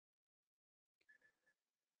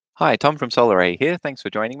Hi, Tom from Solaray here. Thanks for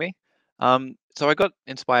joining me. So I got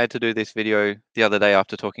inspired to do this video the other day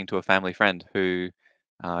after talking to a family friend who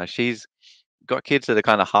she's got kids that are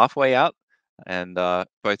kind of halfway out, and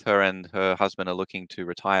both her and her husband are looking to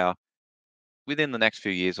retire within the next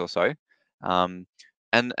few years or so. Um,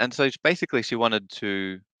 and so basically she wanted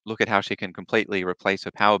to look at how she can completely replace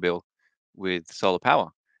her power bill with solar power,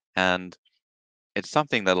 and it's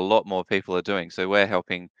something that a lot more people are doing. So we're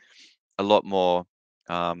helping a lot more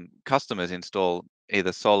customers install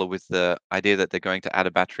either solar with the idea that they're going to add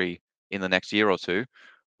a battery in the next year or two,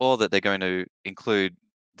 or that they're going to include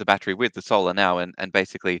the battery with the solar now and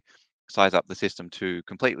basically size up the system to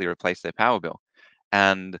completely replace their power bill.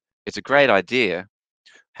 And it's a great idea.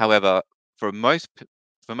 However, for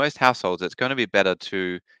for most households, it's going to be better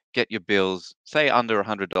to get your bills, say, under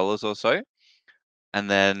 $100 or so, and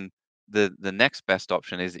then the next best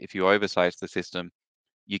option is if you oversize the system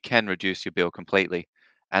you can reduce your bill completely.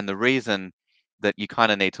 And the reason that you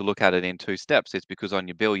kind of need to look at it in two steps is because on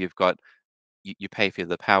your bill you've got you pay for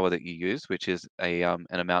the power that you use, which is an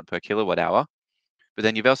amount per kilowatt hour. But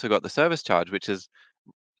then you've also got the service charge, which is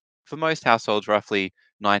for most households roughly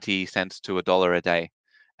 90 cents to a dollar a day.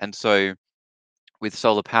 And so with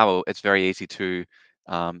solar power, it's very easy to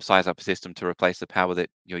size up a system to replace the power that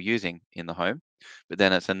you're using in the home. But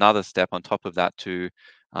then it's another step on top of that to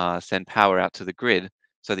send power out to the grid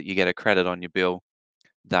so that you get a credit on your bill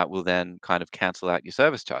that will then kind of cancel out your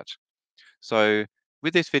service charge. So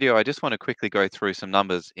with this video, I just want to quickly go through some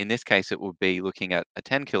numbers. In this case, it will be looking at a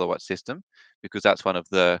 10 kilowatt system because that's one of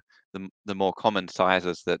the more common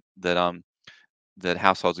sizes that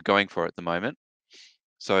households are going for at the moment.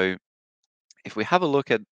 So if we have a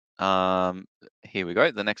look at here we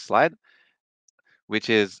go, the next slide,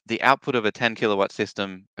 which is the output of a 10 kilowatt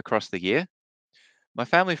system across the year. My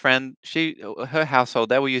family friend, her household,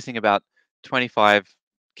 they were using about 25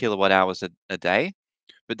 kilowatt hours a day,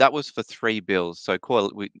 but that was for three bills, so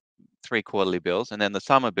three quarterly bills, and then the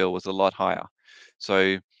summer bill was a lot higher.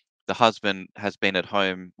 So the husband has been at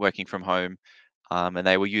home working from home, and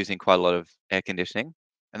they were using quite a lot of air conditioning,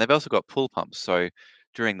 and they've also got pool pumps. So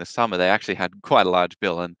during the summer, they actually had quite a large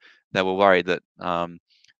bill, and they were worried that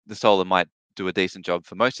the solar might do a decent job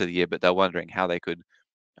for most of the year, but they're wondering how they could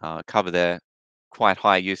cover their quite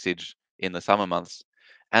high usage in the summer months.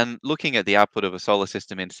 And looking at the output of a solar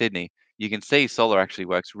system in Sydney, you can see solar actually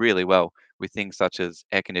works really well with things such as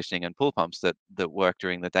air conditioning and pool pumps that work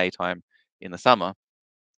during the daytime in the summer.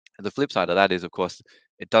 And the flip side of that is, of course,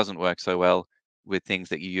 it doesn't work so well with things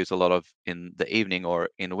that you use a lot of in the evening or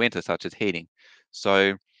in the winter, such as heating.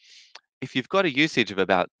 So if you've got a usage of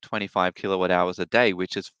about 25 kilowatt hours a day,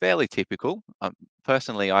 which is fairly typical,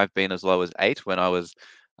 personally, I've been as low as 8 when I was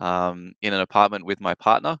in an apartment with my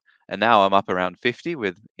partner, and now I'm up around 50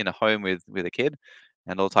 with in a home with a kid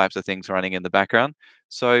and all types of things running in the background.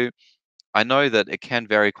 So I know that it can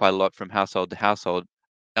vary quite a lot from household to household,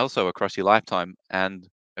 also across your lifetime and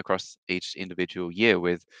across each individual year,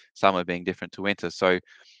 with summer being different to winter. So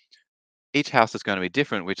each house is going to be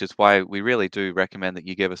different, which is why we really do recommend that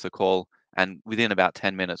you give us a call, and within about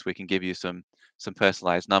 10 minutes we can give you some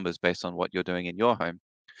personalized numbers based on what you're doing in your home.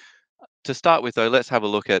 To start with though, let's have a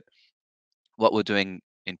look at what we're doing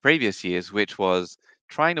in previous years, which was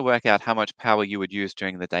trying to work out how much power you would use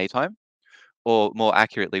during the daytime, or more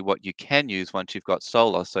accurately, what you can use once you've got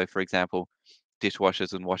solar. So for example,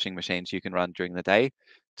 dishwashers and washing machines you can run during the day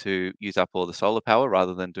to use up all the solar power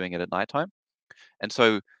rather than doing it at nighttime. And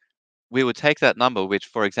so we would take that number, which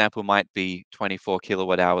for example might be 24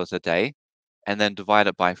 kilowatt hours a day, and then divide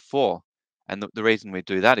it by 4. And the reason we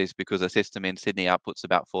do that is because a system in Sydney outputs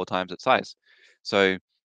about 4 times its size. So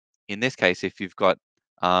in this case, if you've got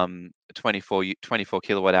 24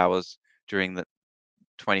 kilowatt hours during the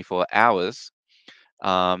 24 hours,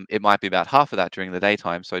 it might be about half of that during the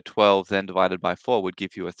daytime. So 12 then divided by 4 would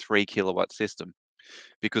give you a 3 kilowatt system,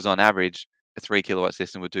 because on average, a 3 kilowatt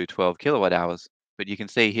system would do 12 kilowatt hours. But you can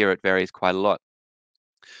see here it varies quite a lot.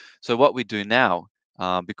 So what we do now,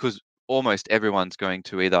 because almost everyone's going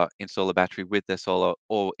to either install a battery with their solar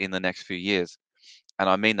or in the next few years, and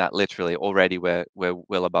I mean that literally, already we're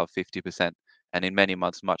well above 50%, and in many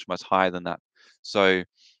months much higher than that. So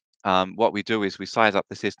what we do is we size up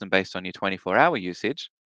the system based on your 24-hour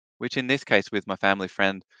usage, which in this case with my family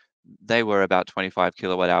friend, they were about 25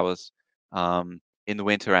 kilowatt hours in the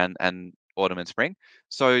winter and autumn and spring.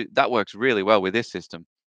 So that works really well with this system.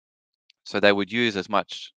 So they would use as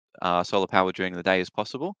much solar power during the day as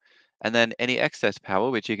possible. And then any excess power,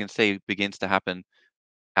 which you can see begins to happen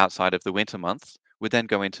outside of the winter months, would then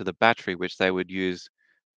go into the battery, which they would use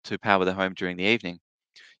to power the home during the evening.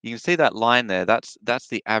 You can see that line there. That's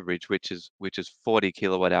the average, which is 40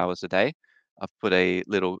 kilowatt hours a day. I've put a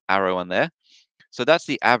little arrow on there. So that's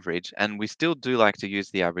the average, and we still do like to use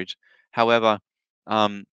the average. However,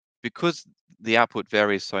 um, because the output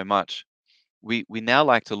varies so much, we now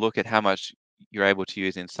like to look at how much you're able to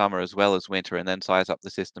use in summer as well as winter, and then size up the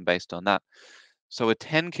system based on that. So a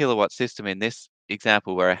 10 kilowatt system in this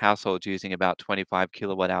example, where a household's using about 25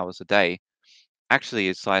 kilowatt hours a day, actually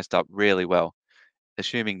is sized up really well,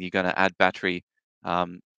 assuming you're going to add battery.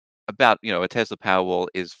 Um, about, a Tesla Powerwall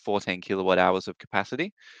is 14 kilowatt hours of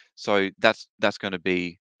capacity, so that's going to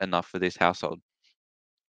be enough for this household.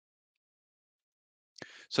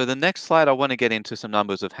 So the next slide, I want to get into some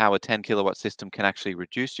numbers of how a 10 kilowatt system can actually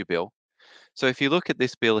reduce your bill. So if you look at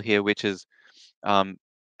this bill here, which is um,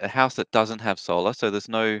 a house that doesn't have solar, so there's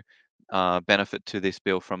no benefit to this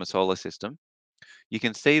bill from a solar system. You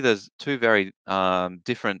can see there's two very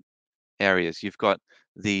different areas. You've got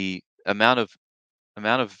the amount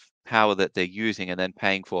of power that they're using and then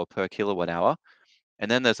paying for per kilowatt hour, and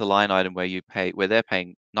then there's a line item where they're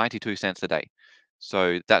paying 92 cents a day.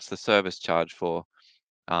 So that's the service charge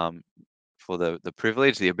um, for the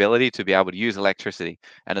privilege, the ability to be able to use electricity.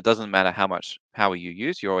 And it doesn't matter how much power you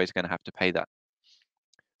use, you're always going to have to pay that.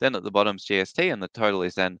 Then at the bottom's GST, and the total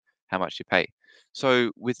is then how much you pay.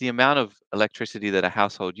 So with the amount of electricity that a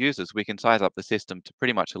household uses, we can size up the system to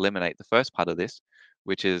pretty much eliminate the first part of this,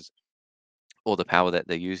 which is all the power that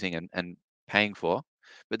they're using and paying for.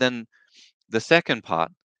 But then the second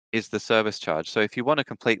part is the service charge. So if you want to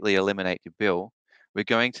completely eliminate your bill, we're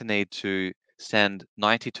going to need to send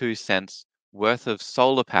 92 cents worth of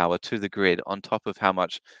solar power to the grid on top of how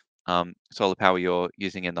much solar power you're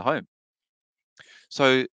using in the home.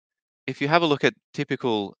 So if you have a look at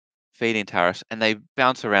typical feed-in tariffs, and they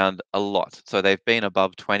bounce around a lot. So they've been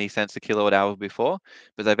above 20 cents a kilowatt hour before,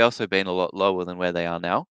 but they've also been a lot lower than where they are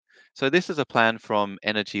now. So this is a plan from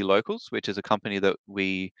Energy Locals, which is a company that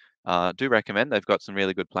we do recommend. They've got some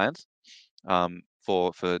really good plans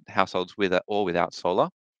for households with or without solar.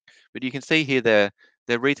 But you can see here their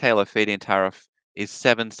retailer feed-in tariff is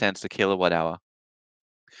 7 cents a kilowatt hour.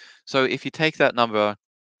 So if you take that number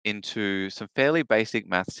into some fairly basic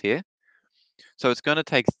maths here, so it's going to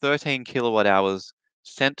take 13 kilowatt hours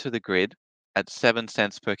sent to the grid at 7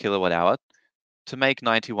 cents per kilowatt hour to make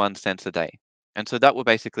 91 cents a day. And so that will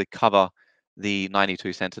basically cover the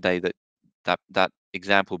 92 cents a day that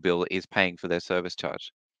example bill is paying for their service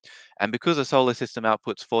charge. And because a solar system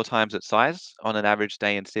outputs 4 times its size on an average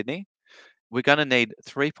day in Sydney, we're going to need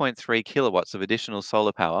 3.3 kilowatts of additional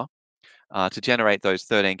solar power to generate those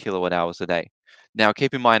 13 kilowatt hours a day. Now,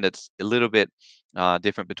 keep in mind it's a little bit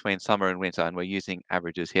different between summer and winter, and we're using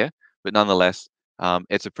averages here, but nonetheless,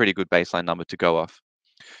 it's a pretty good baseline number to go off.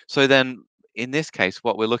 So then, in this case,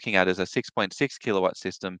 what we're looking at is a 6.6 kilowatt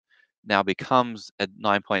system now becomes a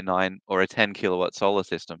 9.9 or a 10 kilowatt solar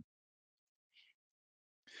system.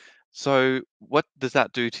 So what does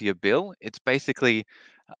that do to your bill? It's basically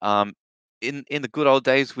um, in the good old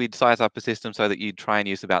days, we'd size up a system so that you'd try and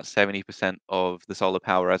use about 70% of the solar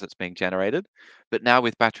power as it's being generated. But now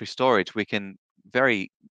with battery storage, we can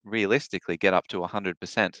very realistically get up to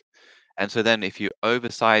 100%. And so then if you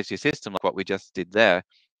oversize your system like what we just did there,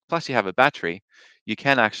 plus you have a battery, you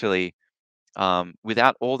can actually,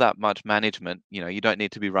 without all that much management, you don't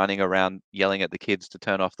need to be running around yelling at the kids to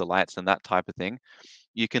turn off the lights and that type of thing.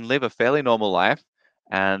 You can live a fairly normal life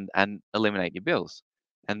and eliminate your bills.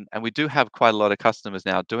 And we do have quite a lot of customers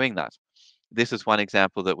now doing that. This is one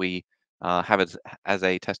example that we have as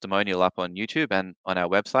a testimonial up on YouTube and on our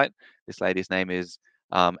website. This lady's name is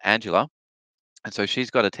Angela. And so she's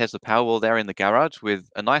got a Tesla Powerwall there in the garage with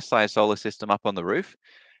a nice sized solar system up on the roof.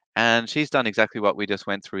 And she's done exactly what we just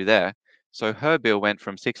went through there. So her bill went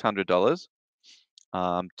from $600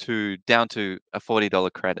 to down to a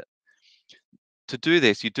 $40 credit. To do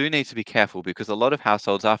this, you do need to be careful because a lot of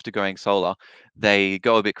households, after going solar, they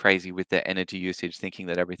go a bit crazy with their energy usage, thinking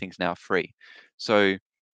that everything's now free. So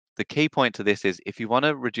the key point to this is if you want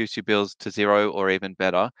to reduce your bills to zero or even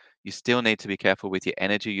better, you still need to be careful with your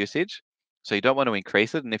energy usage. So you don't want to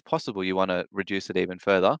increase it, and if possible, you want to reduce it even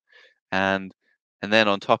further. And and then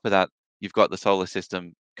on top of that, you've got the solar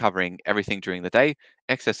system covering everything during the day,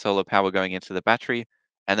 excess solar power going into the battery,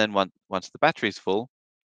 and then once the battery's full,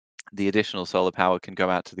 the additional solar power can go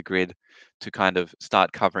out to the grid to kind of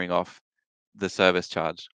start covering off the service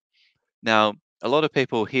charge. Now, a lot of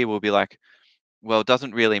people here will be like, well, it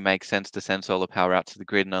doesn't really make sense to send solar power out to the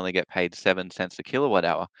grid and only get paid 7 cents a kilowatt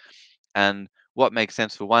hour. And what makes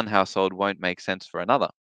sense for one household won't make sense for another.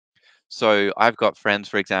 So I've got friends,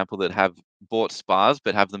 for example, that have bought spas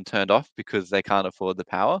but have them turned off because they can't afford the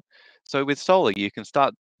power. So with solar, you can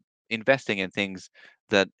start investing in things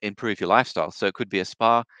that improve your lifestyle. So it could be a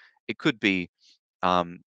spa, it could be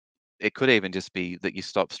um, it could even just be that you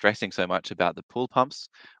stop stressing so much about the pool pumps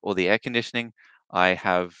or the air conditioning. I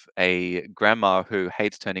have a grandma who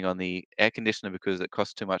hates turning on the air conditioner because it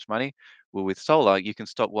costs too much money. Well, with solar, you can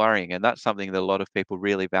stop worrying, and that's something that a lot of people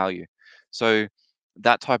really value. So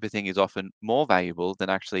that type of thing is often more valuable than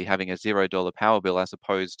actually having a $0 power bill as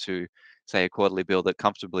opposed to, say, a quarterly bill that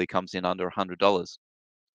comfortably comes in under $100.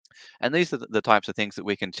 And these are the types of things that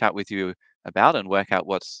we can chat with you about and work out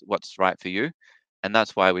what's right for you. And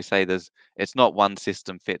that's why we say it's not one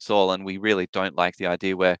system fits all. And we really don't like the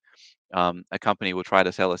idea where a company will try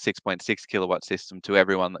to sell a 6.6 kilowatt system to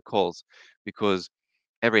everyone that calls, because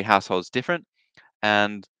every household's different,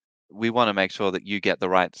 and we want to make sure that you get the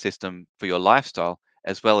right system for your lifestyle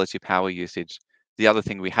as well as your power usage. The other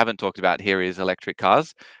thing we haven't talked about here is electric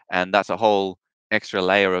cars, and that's a whole extra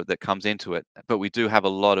layer that comes into it. But we do have a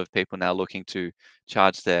lot of people now looking to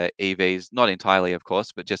charge their EVs, not entirely, of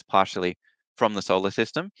course, but just partially from the solar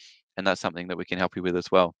system, and that's something that we can help you with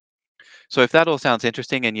as well. So if that all sounds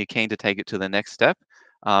interesting and you're keen to take it to the next step,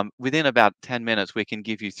 within about 10 minutes, we can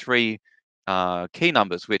give you three key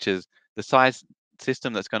numbers, which is the size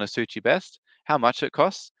system that's going to suit you best, how much it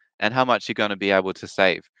costs, and how much you're going to be able to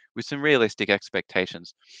save with some realistic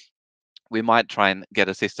expectations. We might try and get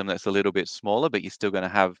a system that's a little bit smaller, but you're still going to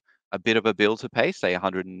have a bit of a bill to pay, say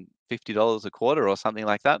 $150 a quarter or something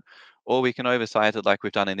like that. Or we can oversize it like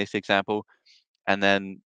we've done in this example, and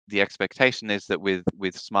then the expectation is that with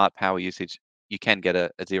smart power usage, you can get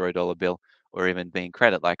a $0 bill or even being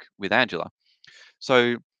credit like with Angela.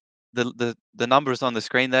 So the number is on the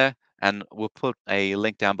screen there, and we'll put a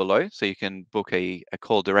link down below so you can book a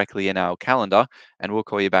call directly in our calendar, and we'll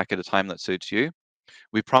call you back at a time that suits you.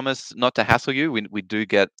 We promise not to hassle you. We do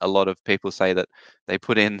get a lot of people say that they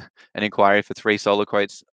put in an inquiry for 3 solar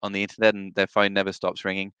quotes on the internet and their phone never stops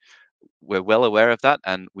ringing. We're well aware of that,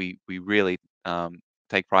 and we really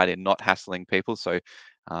take pride in not hassling people. So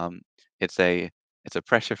um, it's a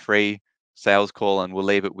pressure-free sales call, and we'll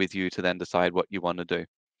leave it with you to then decide what you want to do.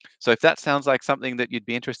 So if that sounds like something that you'd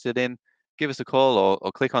be interested in, give us a call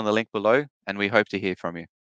or click on the link below, and we hope to hear from you.